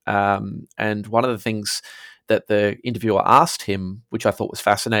attorney. And one of the things that the interviewer asked him, which I thought was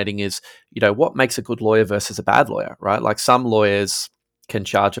fascinating, is, what makes a good lawyer versus a bad lawyer, right? Like some lawyers can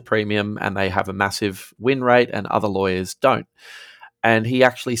charge a premium and they have a massive win rate and other lawyers don't. And he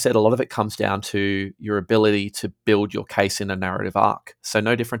actually said a lot of it comes down to your ability to build your case in a narrative arc. So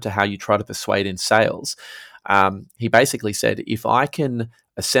no different to how you try to persuade in sales. He basically said, if I can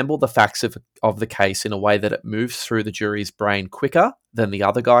assemble the facts of the case in a way that it moves through the jury's brain quicker than the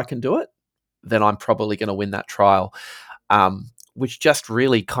other guy can do it, then I'm probably going to win that trial, which just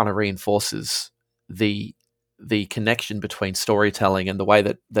really kind of reinforces the connection between storytelling and the way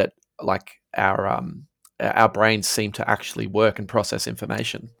that like our brains seem to actually work and process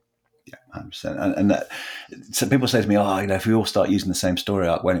information. Yeah, 100%. And that, so people say to me, if we all start using the same story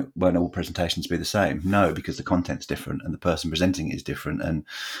arc, won't all presentations be the same? No, because the content's different and the person presenting it is different. And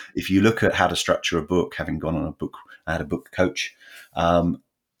if you look at how to structure a book, having gone on I had a book coach,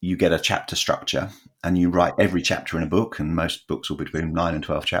 you get a chapter structure and you write every chapter in a book, and most books will be between 9 and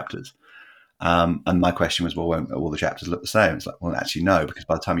 12 chapters. And my question was, well, won't all the chapters look the same? It's like, well, actually, no, because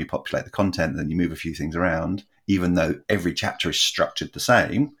by the time you populate the content, then you move a few things around, even though every chapter is structured the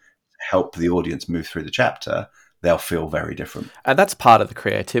same, to help the audience move through the chapter, they'll feel very different. And that's part of the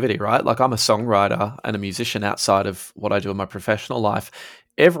creativity, right? Like I'm a songwriter and a musician outside of what I do in my professional life.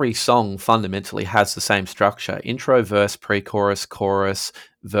 Every song fundamentally has the same structure: intro, verse, pre-chorus, chorus,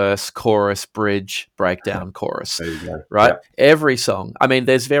 verse, chorus, bridge, breakdown, chorus, There you go. right? Yeah. Every song. I mean,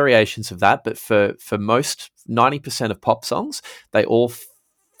 there's variations of that, but for most, 90% of pop songs, they all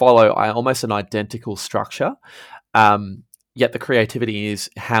follow almost an identical structure. Yet the creativity is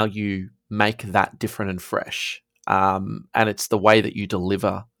how you make that different and fresh. And it's the way that you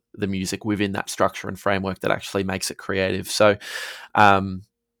deliver the music within that structure and framework that actually makes it creative. So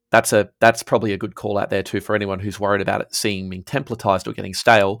that's probably a good call out there too for anyone who's worried about it being templatized or getting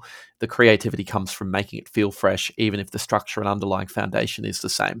stale. The creativity comes from making it feel fresh, even if the structure and underlying foundation is the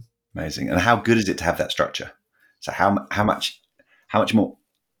same. Amazing. And how good is it to have that structure? So how much more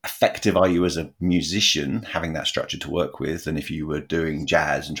effective are you as a musician having that structure to work with than if you were doing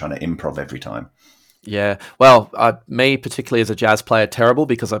jazz and trying to improv every time? Yeah, well, me particularly as a jazz player, terrible,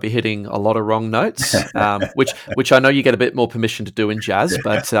 because I'd be hitting a lot of wrong notes, which I know you get a bit more permission to do in jazz.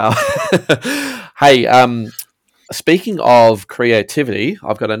 But hey, speaking of creativity,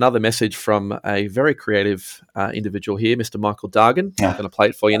 I've got another message from a very creative individual here, Mr. Michael Dargan. I'm going to play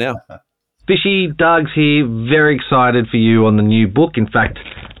it for you now. Fishy, Doug's here. Very excited for you on the new book. In fact,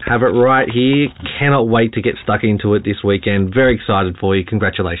 have it right here. Cannot wait to get stuck into it this weekend. Very excited for you.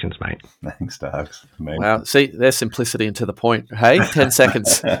 Congratulations, mate. Thanks, Doug. Wow. See, there's simplicity and to the point. Hey, 10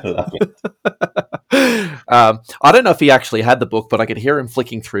 seconds. I love it. I don't know if he actually had the book, but I could hear him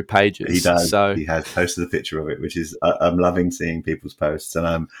flicking through pages. He does. So he has posted a picture of it, which is I'm loving seeing people's posts, and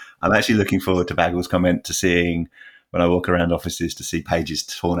I'm actually looking forward to Baggles' comment to seeing when I walk around offices to see pages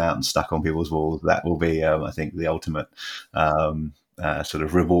torn out and stuck on people's walls. That will be, I think, the ultimate sort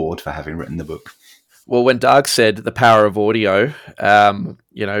of reward for having written the book. Well, when Doug said the power of audio,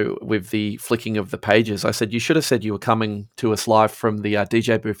 with the flicking of the pages, I said, you should have said you were coming to us live from the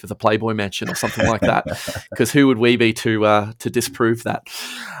DJ booth of the Playboy Mansion or something like that, because who would we be to disprove that?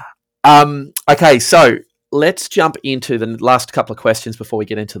 Okay, so let's jump into the last couple of questions before we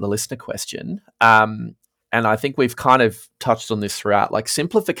get into the listener question. And I think we've kind of touched on this throughout. Like,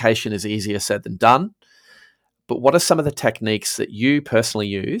 simplification is easier said than done. But what are some of the techniques that you personally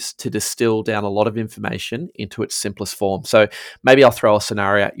use to distill down a lot of information into its simplest form? So maybe I'll throw a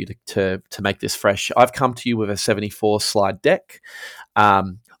scenario at you to make this fresh. I've come to you with a 74-slide deck.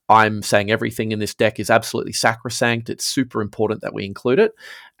 I'm saying everything in this deck is absolutely sacrosanct. It's super important that we include it.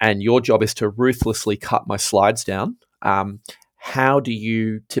 And your job is to ruthlessly cut my slides down. How do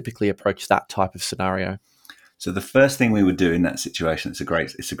you typically approach that type of scenario? So the first thing we would do in that situation, it's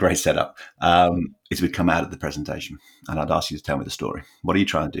a great setup, is we'd come out of the presentation and I'd ask you to tell me the story. What are you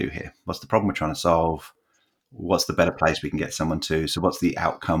trying to do here? What's the problem we're trying to solve? What's the better place we can get someone to? So what's the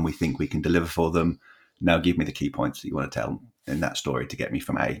outcome we think we can deliver for them? Now give me the key points that you want to tell in that story to get me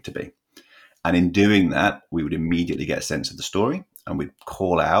from A to B. And in doing that, we would immediately get a sense of the story and we'd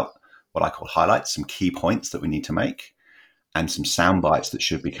call out what I call highlights, some key points that we need to make, and some sound bites that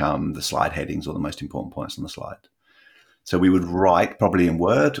should become the slide headings or the most important points on the slide. So we would write, probably in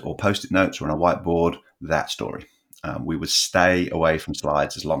Word or Post-it notes or on a whiteboard, that story. We would stay away from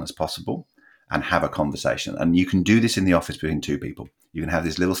slides as long as possible. and have a conversation. And you can do this in the office between two people. You can have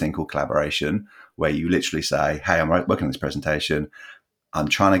this little thing called collaboration where you literally say, hey, I'm working on this presentation. I'm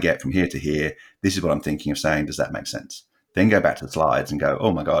trying to get from here to here. This is what I'm thinking of saying. Does that make sense? Then go back to the slides and go,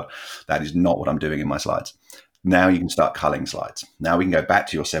 oh my God, that is not what I'm doing in my slides. Now you can start culling slides. Now we can go back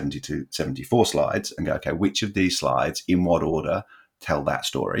to your 72, 74 slides and go, okay, which of these slides, in what order, tell that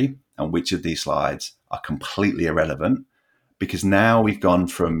story? And which of these slides are completely irrelevant? Because now we've gone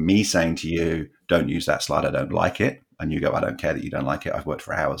from me saying to you, don't use that slide, I don't like it. And you go, I don't care that you don't like it. I've worked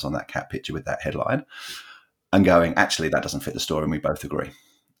for hours on that cat picture with that headline. And going, actually, that doesn't fit the story, and we both agree.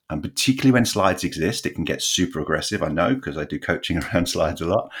 And particularly when slides exist, it can get super aggressive. I know, because I do coaching around slides a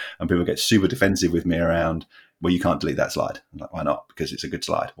lot, and people get super defensive with me around, well, you can't delete that slide. I'm like, why not? Because it's a good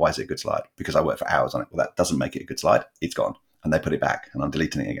slide. Why is it a good slide? Because I worked for hours on it. Well, that doesn't make it a good slide. It's gone. And they put it back, and I'm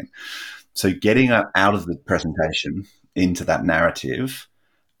deleting it again. So getting out of the presentation into that narrative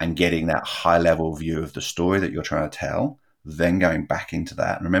and getting that high-level view of the story that you're trying to tell, then going back into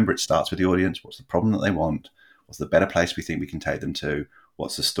that. And remember, it starts with the audience. What's the problem that they want? What's the better place we think we can take them to?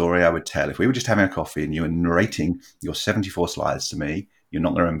 What's the story I would tell? If we were just having a coffee and you were narrating your 74 slides to me, you're not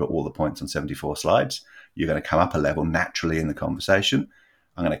going to remember all the points on 74 slides. You're going to come up a level naturally in the conversation.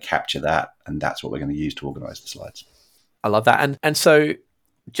 I'm going to capture that, and that's what we're going to use to organize the slides. I love that. And so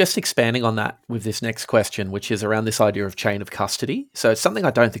just expanding on that with this next question, which is around this idea of chain of custody. So it's something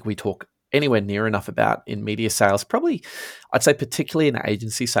I don't think we talk anywhere near enough about in media sales, probably I'd say particularly in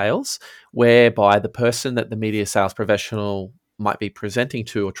agency sales, whereby the person that the media sales professional might be presenting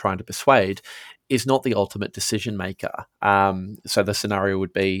to or trying to persuade is not the ultimate decision maker. So the scenario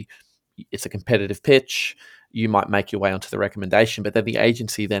would be, it's a competitive pitch, you might make your way onto the recommendation, but then the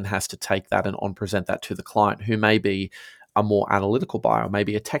agency then has to take that and on-present that to the client, who may be a more analytical buyer,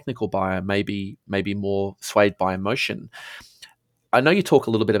 maybe a technical buyer, maybe more swayed by emotion. I know you talk a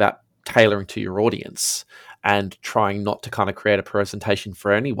little bit about tailoring to your audience and trying not to kind of create a presentation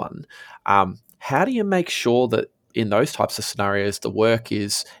for anyone. How do you make sure that in those types of scenarios, the work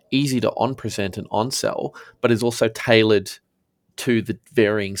is easy to on-present and on-sell, but is also tailored to the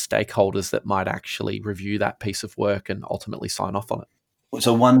varying stakeholders that might actually review that piece of work and ultimately sign off on it?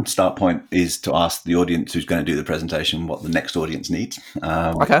 So one start point is to ask the audience who's going to do the presentation what the next audience needs.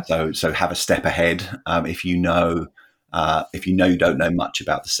 Okay. So have a step ahead. If you know you don't know much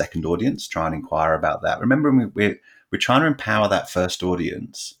about the second audience, try and inquire about that. Remember, we're trying to empower that first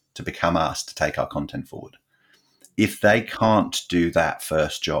audience to become us, to take our content forward. If they can't do that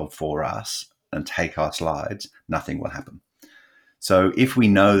first job for us and take our slides, nothing will happen. So if we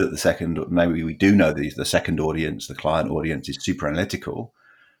know that maybe we do know the second audience, the client audience, is super analytical,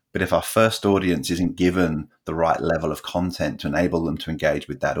 but if our first audience isn't given the right level of content to enable them to engage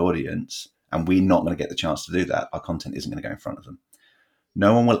with that audience, and we're not going to get the chance to do that, our content isn't going to go in front of them.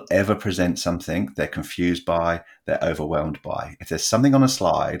 No one will ever present something they're confused by, they're overwhelmed by. If there's something on a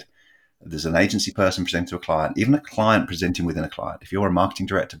slide, there's an agency person presenting to a client, even a client presenting within a client. If you're a marketing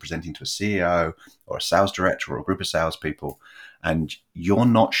director presenting to a CEO or a sales director or a group of salespeople, and you're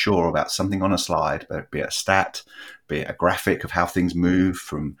not sure about something on a slide, be it a stat, be it a graphic of how things move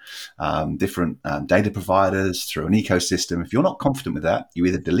from different data providers through an ecosystem, if you're not confident with that, you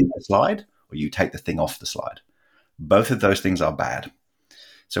either delete the slide or you take the thing off the slide. Both of those things are bad.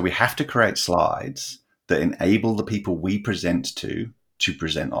 So we have to create slides that enable the people we present to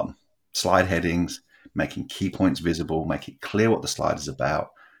present on. Slide headings, making key points visible, make it clear what the slide is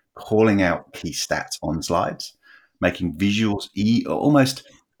about, calling out key stats on slides, making visuals, almost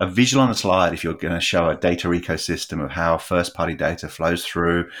a visual on a slide. If you're going to show a data ecosystem of how first-party data flows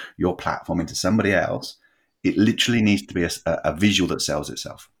through your platform into somebody else, it literally needs to be a visual that sells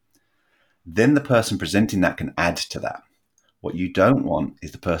itself. Then the person presenting that can add to that. What you don't want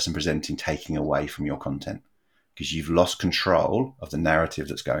is the person presenting taking away from your content, because you've lost control of the narrative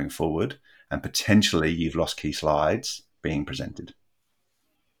that's going forward, and potentially you've lost key slides being presented.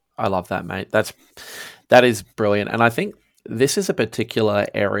 I love that, mate. That is brilliant. And I think this is a particular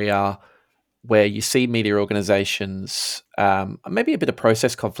area where you see media organizations, maybe a bit of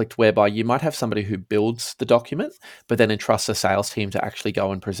process conflict, whereby you might have somebody who builds the document, but then entrusts a sales team to actually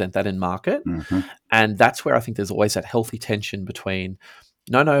go and present that in market. Mm-hmm. And that's where I think there's always that healthy tension between,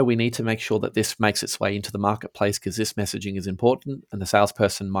 no, we need to make sure that this makes its way into the marketplace because this messaging is important. And the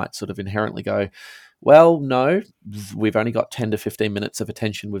salesperson might sort of inherently go, well, no, we've only got 10 to 15 minutes of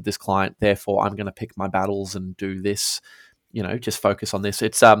attention with this client. Therefore, I'm going to pick my battles and do this, just focus on this.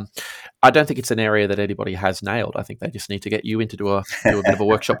 It's, I don't think it's an area that anybody has nailed. I think they just need to get you in to do a bit of a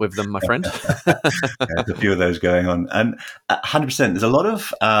workshop with them, my friend. There's a few of those going on. And 100%, there's a lot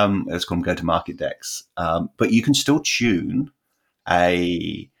of, let's call them go-to-market decks, but you can still tune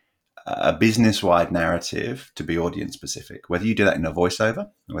a a business-wide narrative to be audience-specific. Whether you do that in a voiceover,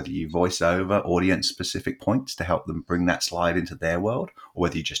 whether you voice over audience-specific points to help them bring that slide into their world, or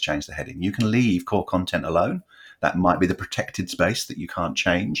whether you just change the heading. You can leave core content alone. That might be the protected space that you can't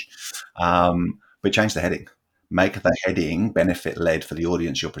change, but change the heading. Make the heading benefit-led for the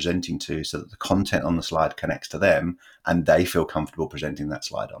audience you're presenting to so that the content on the slide connects to them and they feel comfortable presenting that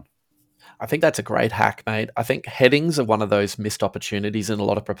slide on. I think that's a great hack, mate. I think headings are one of those missed opportunities in a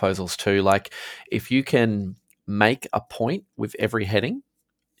lot of proposals too. Like if you can make a point with every heading,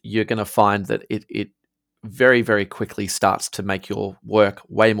 you're going to find that it very, very quickly starts to make your work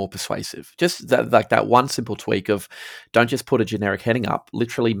way more persuasive. Just that one simple tweak of don't just put a generic heading up,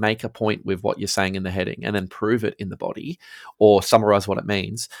 literally make a point with what you're saying in the heading and then prove it in the body or summarize what it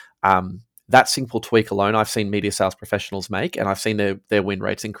means. That simple tweak alone, I've seen media sales professionals make, and I've seen their win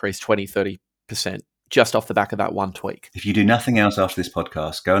rates increase 20, 30% just off the back of that one tweak. If you do nothing else after this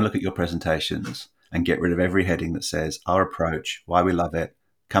podcast, go and look at your presentations and get rid of every heading that says our approach, why we love it,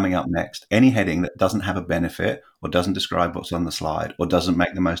 coming up next. Any heading that doesn't have a benefit or doesn't describe what's on the slide or doesn't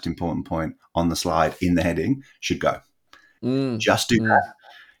make the most important point on the slide in the heading should go. Just do that.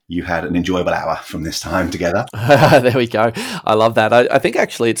 You had an enjoyable hour from this time together. There we go. I love that. I think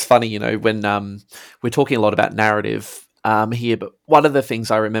actually it's funny, when we're talking a lot about narrative here, but one of the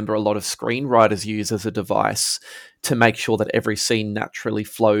things I remember a lot of screenwriters use as a device to make sure that every scene naturally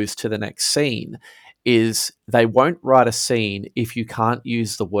flows to the next scene is they won't write a scene if you can't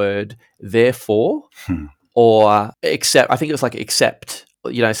use the word therefore or except. I think it was like except,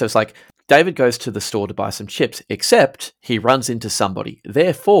 so it's like, David goes to the store to buy some chips, except he runs into somebody.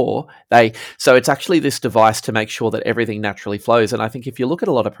 Therefore, so it's actually this device to make sure that everything naturally flows. And I think if you look at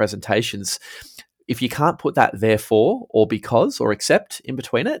a lot of presentations, if you can't put that therefore or because or except in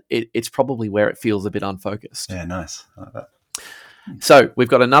between it's probably where it feels a bit unfocused. Yeah, nice. I like that. So we've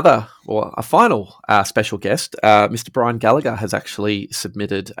got a final special guest. Mr. Brian Gallagher has actually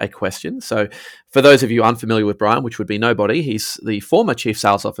submitted a question. So for those of you unfamiliar with Brian, which would be nobody, he's the former Chief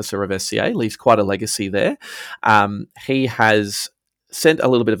Sales Officer of SCA, leaves quite a legacy there. He has sent a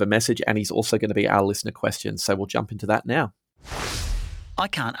little bit of a message and he's also going to be our listener question. So we'll jump into that now. I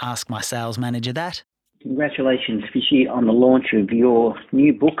can't ask my sales manager that. Congratulations, Fishy, on the launch of your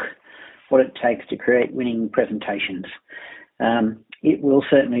new book, What It Takes to Create Winning Presentations. It will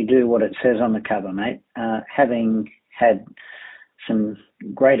certainly do what it says on the cover, mate. Having had some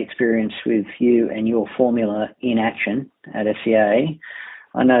great experience with you and your formula in action at SCA,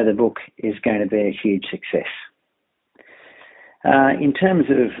 I know the book is going to be a huge success. In terms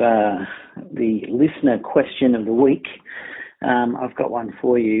of the listener question of the week, I've got one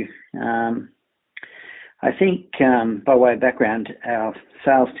for you. I think, by way of background, our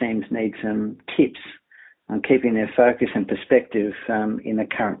sales teams need some tips on keeping their focus and perspective in the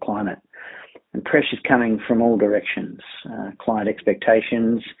current climate. And pressure's coming from all directions, client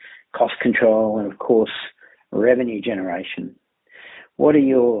expectations, cost control, and of course, revenue generation. What are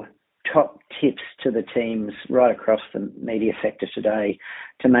your top tips to the teams right across the media sector today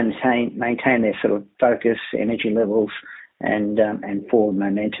to maintain their sort of focus, energy levels, and forward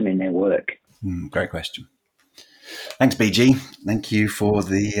momentum in their work? Great question. Thanks, BG. Thank you for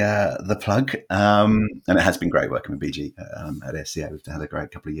the plug. And it has been great working with BG at SCA. We've had a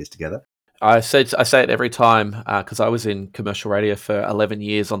great couple of years together. I say it every time because I was in commercial radio for 11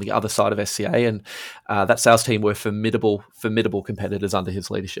 years on the other side of SCA, and that sales team were formidable competitors under his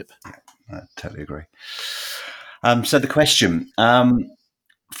leadership. Yeah, I totally agree. So the question,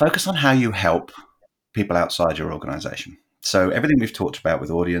 focus on how you help people outside your organization. So everything we've talked about with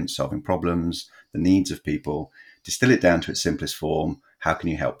audience, solving problems, the needs of people, distill it down to its simplest form. How can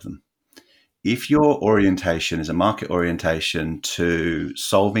you help them? If your orientation is a market orientation to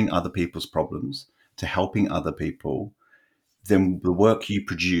solving other people's problems, to helping other people, then the work you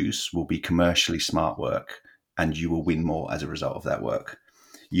produce will be commercially smart work and you will win more as a result of that work.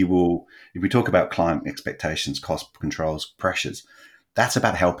 You will, if we talk about client expectations, cost controls, pressures, that's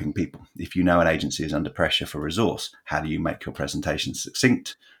about helping people. If you know an agency is under pressure for resource, how do you make your presentation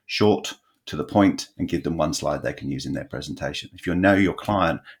succinct, short, to the point, and give them one slide they can use in their presentation? If you know your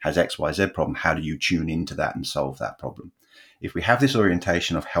client has XYZ problem, how do you tune into that and solve that problem? If we have this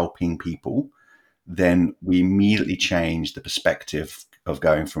orientation of helping people, then we immediately change the perspective of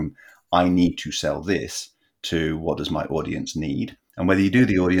going from I need to sell this to what does my audience need? And whether you do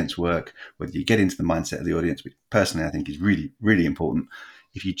the audience work, whether you get into the mindset of the audience, which personally I think is really, really important,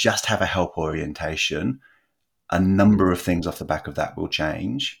 if you just have a help orientation, a number of things off the back of that will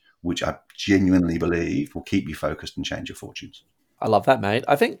change, which I genuinely believe will keep you focused and change your fortunes. I love that, mate.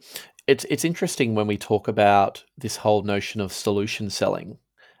 I think it's interesting when we talk about this whole notion of solution selling.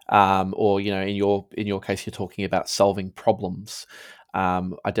 or in your case, you're talking about solving problems,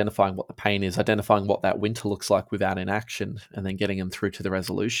 identifying what the pain is, identifying what that winter looks like without inaction, and then getting them through to the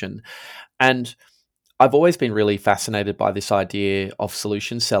resolution. And I've always been really fascinated by this idea of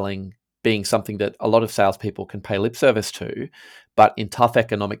solution selling being something that a lot of salespeople can pay lip service to, but in tough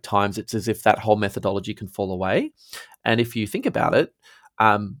economic times, it's as if that whole methodology can fall away. And if you think about it,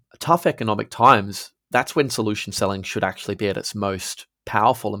 tough economic times, that's when solution selling should actually be at its most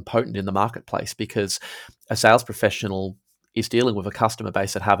powerful and potent in the marketplace, because a sales professional is dealing with a customer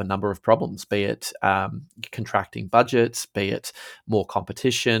base that have a number of problems, be it contracting budgets, be it more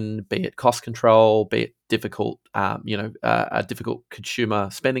competition, be it cost control, be it difficult, a difficult consumer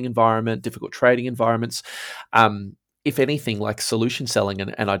spending environment, difficult trading environments. If anything, like solution selling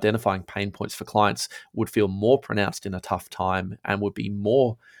and identifying pain points for clients would feel more pronounced in a tough time and would be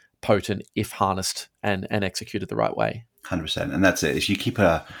more potent if harnessed and executed the right way. 100%. And that's it. If you keep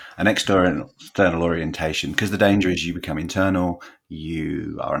an external orientation, because the danger is you become internal,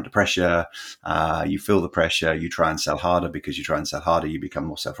 you are under pressure, you feel the pressure, you try and sell harder. Because you try and sell harder, you become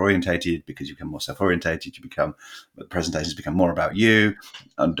more self-orientated. Because you become more self-orientated, the presentations become more about you,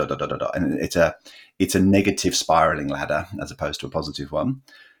 and And it's a negative spiraling ladder as opposed to a positive one.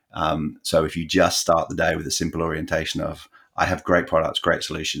 So if you just start the day with a simple orientation of, I have great products, great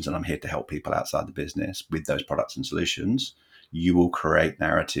solutions, and I'm here to help people outside the business with those products and solutions, you will create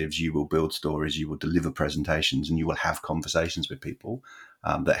narratives, you will build stories, you will deliver presentations, and you will have conversations with people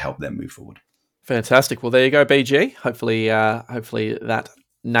that help them move forward. Fantastic. Well, there you go, BG. Hopefully that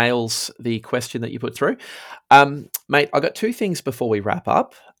nails the question that you put through. Mate, I got two things before we wrap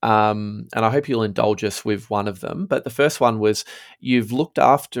up, and I hope you'll indulge us with one of them. But the first one was, you've looked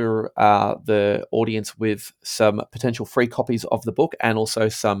after the audience with some potential free copies of the book and also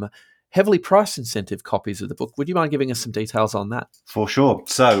some heavily priced incentive copies of the book. Would you mind giving us some details on that? For sure.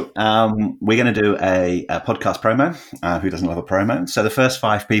 So we're going to do a podcast promo. Who doesn't love a promo? So the first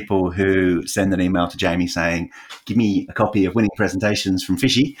 5 people who send an email to Jamie saying, give me a copy of Winning Presentations from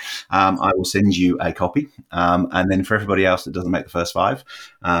Fishy, I will send you a copy. And then for everybody else that doesn't make the first 5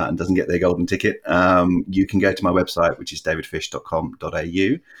 and doesn't get their golden ticket, you can go to my website, which is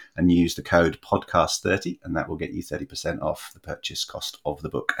davidfish.com.au, and use the code podcast30, and that will get you 30% off the purchase cost of the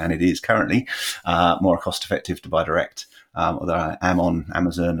book. And it is currently more cost effective to buy direct, although I am on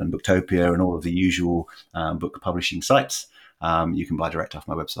Amazon and Booktopia and all of the usual book publishing sites. You can buy direct off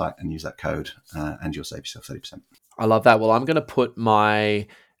my website and use that code, and you'll save yourself 30%. I love that. Well, I'm going to put my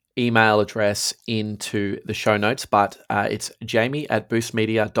email address into the show notes, but it's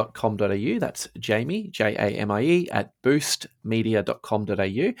jamie@boostmedia.com.au. That's Jamie, Jamie, at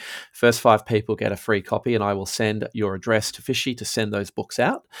boostmedia.com.au. First 5 people get a free copy, and I will send your address to Fishy to send those books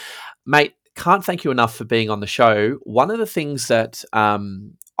out. Mate, can't thank you enough for being on the show. One of the things that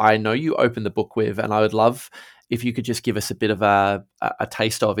I know you opened the book with, and I would love if you could just give us a bit of a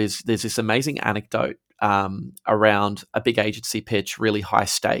taste of, is there's this amazing anecdote around a big agency pitch, really high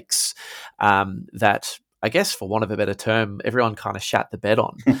stakes, that I guess, for want of a better term, everyone kind of shat the bed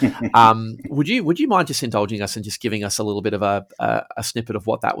on. Would you mind just indulging us and just giving us a little bit of a snippet of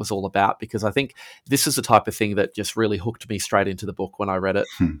what that was all about? Because I think this is the type of thing that just really hooked me straight into the book when I read it.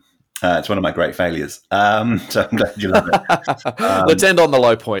 It's one of my great failures. So I'm glad you love it. Let's end on the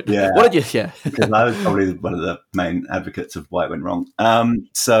low point. Yeah. What did you? Yeah. Because I was probably one of the main advocates of why it went wrong.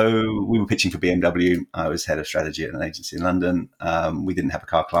 So we were pitching for BMW. I was head of strategy at an agency in London. We didn't have a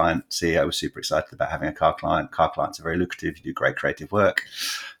car client. CEO was super excited about having a car client. Car clients are very lucrative. You do great creative work.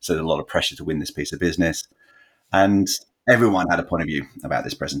 So there's a lot of pressure to win this piece of business. And everyone had a point of view about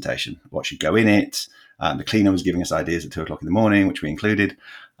this presentation, what should go in it. The cleaner was giving us ideas at 2:00 in the morning, which we included.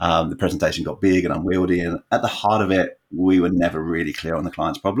 The presentation got big and unwieldy. And at the heart of it, we were never really clear on the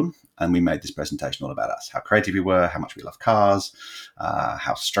client's problem. And we made this presentation all about us, how creative we were, how much we love cars,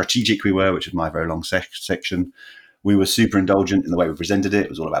 how strategic we were, which was my very long section. We were super indulgent in the way we presented it. It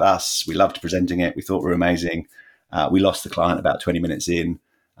was all about us. We loved presenting it. We thought we were amazing. We lost the client about 20 minutes in.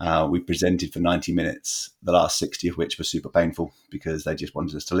 We presented for 90 minutes, the last 60 of which were super painful because they just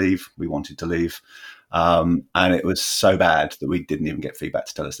wanted us to leave. We wanted to leave. And it was so bad that we didn't even get feedback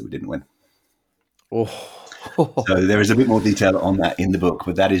to tell us that we didn't win. Oh. So there is a bit more detail on that in the book,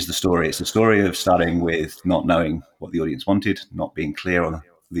 but that is the story. It's the story of starting with not knowing what the audience wanted, not being clear on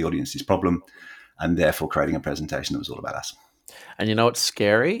the audience's problem, and therefore creating a presentation that was all about us. And you know what's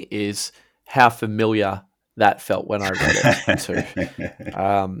scary is how familiar that felt when I read it too.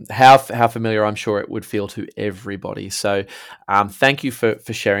 How familiar I'm sure it would feel to everybody. So thank you for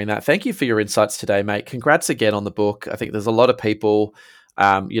sharing that. Thank you for your insights today, mate. Congrats again on the book. I think there's a lot of people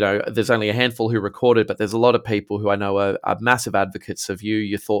There's only a handful who recorded, but there's a lot of people who I know are massive advocates of you,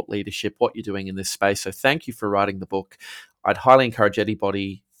 your thought leadership, what you're doing in this space. So thank you for writing the book. I'd highly encourage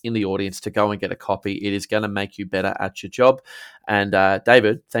anybody in the audience to go and get a copy. It is going to make you better at your job. And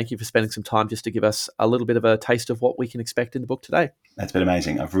David, thank you for spending some time just to give us a little bit of a taste of what we can expect in the book today. That's been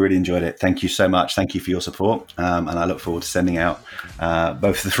amazing. I've really enjoyed it. Thank you so much. Thank you for your support. And I look forward to sending out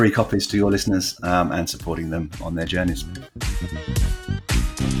both the 3 copies to your listeners and supporting them on their journeys.